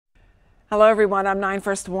Hello everyone, I'm 9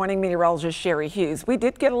 First Warning meteorologist Sherry Hughes. We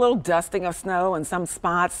did get a little dusting of snow in some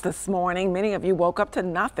spots this morning. Many of you woke up to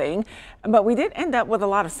nothing, but we did end up with a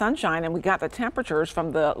lot of sunshine and we got the temperatures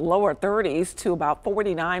from the lower 30s to about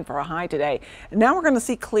 49 for a high today. And now we're going to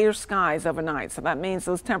see clear skies overnight. So that means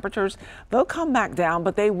those temperatures, they'll come back down,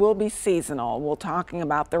 but they will be seasonal. We're talking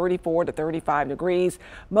about 34 to 35 degrees,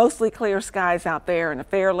 mostly clear skies out there and a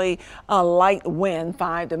fairly light wind,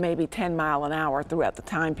 5 to maybe 10 miles an hour throughout the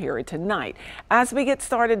time period tonight. As we get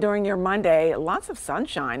started during your Monday, lots of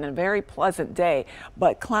sunshine and a very pleasant day,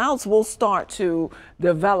 but clouds will start to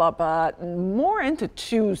develop more into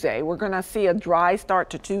Tuesday. We're going to see a dry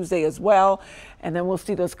start to Tuesday as well, and then we'll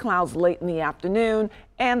see those clouds late in the afternoon,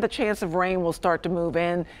 and the chance of rain will start to move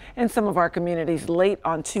in some of our communities late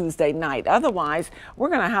on Tuesday night. Otherwise, we're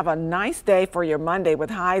going to have a nice day for your Monday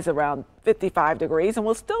with highs around 55 degrees, and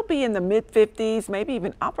we'll still be in the mid 50s, maybe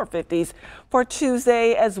even upper 50s for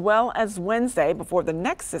Tuesday as well as Wednesday before the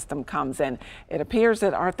next system comes in. It appears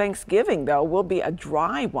that our Thanksgiving, though, will be a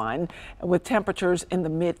dry one with temperatures in the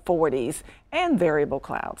mid 40s and variable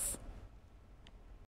clouds.